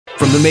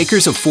From the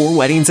makers of 4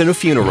 Weddings and a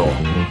Funeral,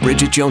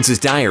 Bridget Jones's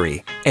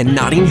Diary, and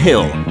Notting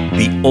Hill,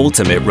 the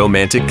ultimate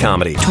romantic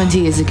comedy.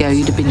 20 years ago,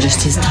 you'd have been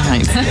just his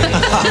type.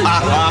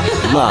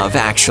 Love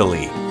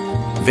Actually.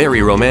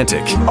 Very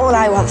romantic. All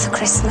I want for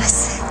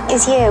Christmas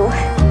is you.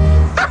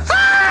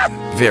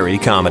 Very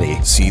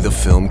comedy. See the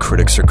film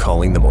critics are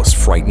calling the most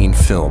frightening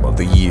film of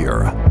the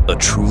year. A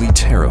truly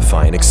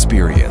terrifying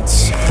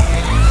experience.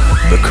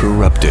 The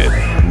Corrupted.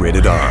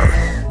 Rated R.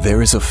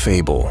 There is a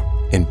fable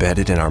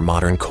embedded in our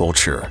modern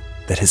culture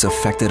that has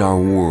affected our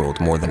world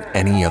more than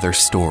any other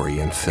story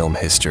in film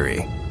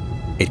history.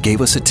 It gave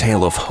us a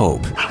tale of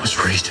hope. I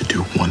was raised to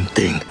do one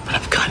thing, but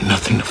I've got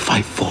nothing to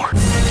fight for.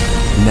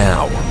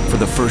 Now, for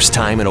the first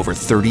time in over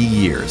 30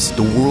 years,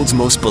 the world's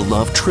most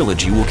beloved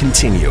trilogy will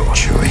continue.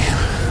 Chewie,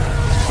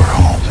 we're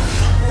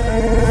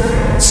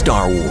home.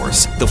 Star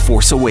Wars: The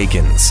Force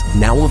Awakens,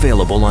 now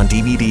available on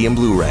DVD and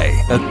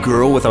Blu-ray. A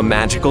girl with a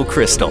magical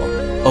crystal.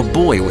 A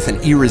boy with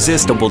an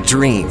irresistible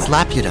dream.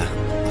 Laputa,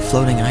 a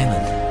floating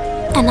island.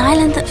 An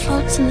island that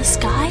floats in the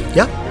sky?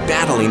 Yep.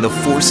 Battling the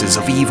forces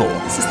of evil.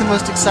 This is the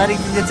most exciting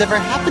thing that's ever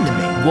happened to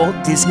me.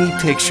 Walt Disney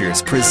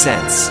Pictures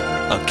presents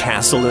A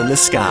Castle in the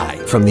Sky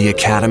from the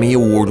Academy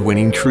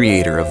Award-winning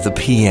creator of The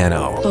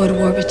Piano. Lord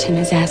Warburton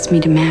has asked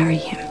me to marry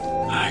him.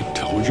 I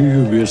told you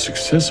you'd be a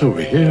success over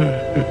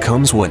here.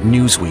 Comes what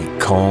Newsweek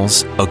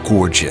calls a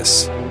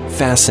gorgeous,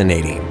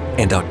 fascinating,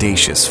 and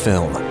audacious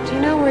film. Do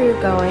you know where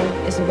you're going,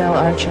 Isabel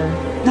Archer?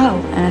 No,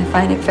 and I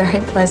find it very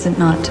pleasant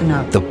not to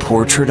know. The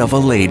Portrait of a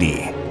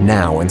Lady,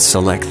 now in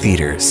select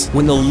theaters.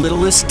 When the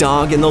littlest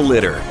dog in the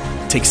litter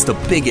takes the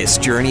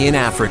biggest journey in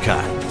Africa,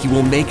 he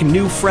will make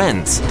new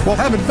friends. We'll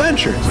have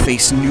adventures.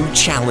 Face new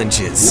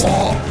challenges.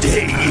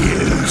 Day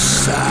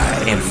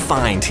inside. And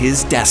find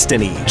his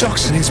destiny.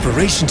 Jock's an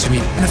inspiration to me,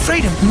 and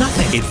afraid of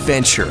nothing.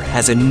 Adventure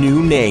has a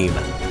new name.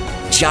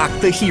 Jock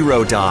the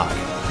Hero Dog.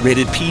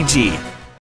 Rated PG.